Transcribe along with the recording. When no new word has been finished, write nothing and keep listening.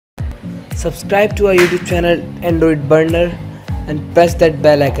Subscribe to our YouTube channel Android Burner and press that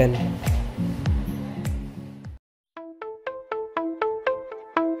bell icon.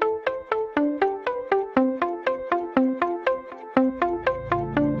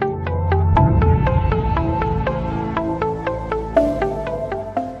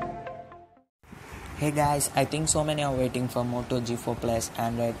 Hey guys, I think so many are waiting for Moto G4 Plus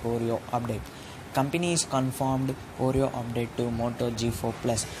Android Oreo update. Company is confirmed Oreo update to Moto G4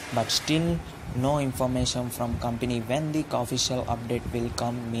 Plus, but still no information from company when the official update will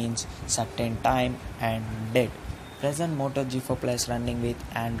come, means certain time and date. Present Moto G4 Plus running with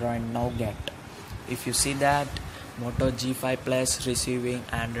Android Nougat. If you see that, Moto G5 Plus receiving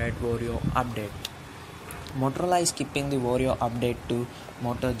Android Oreo update. Motorola is keeping the Oreo update to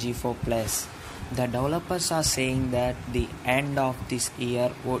Moto G4 Plus. The developers are saying that the end of this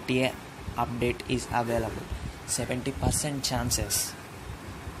year OTA update is available, 70% chances.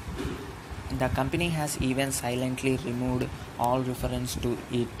 The company has even silently removed all reference to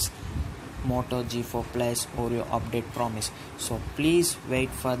its Moto G4 Plus Oreo update promise. So please wait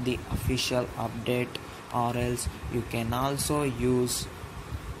for the official update, or else you can also use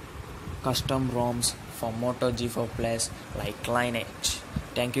custom ROMs for Moto G4 Plus like Lineage.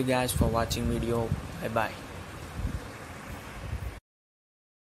 Thank you guys for watching video. Bye bye.